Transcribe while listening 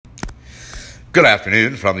Good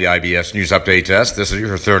afternoon from the IBS News Update Desk. This is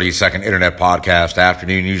your 30-second Internet Podcast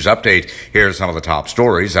Afternoon News Update. Here's some of the top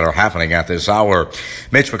stories that are happening at this hour.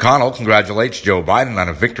 Mitch McConnell congratulates Joe Biden on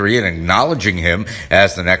a victory and acknowledging him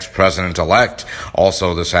as the next president-elect.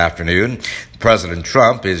 Also this afternoon, President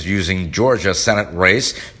Trump is using Georgia Senate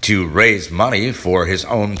race to raise money for his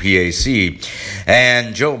own PAC.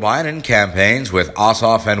 And Joe Biden campaigns with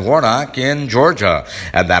Ossoff and Warnock in Georgia.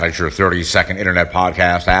 And that is your 30-second Internet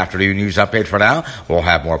Podcast Afternoon News Update for now. We'll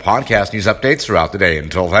have more podcast news updates throughout the day.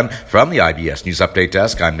 Until then, from the IBS News Update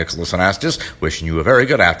Desk, I'm Nicholas Anastas, wishing you a very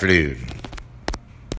good afternoon.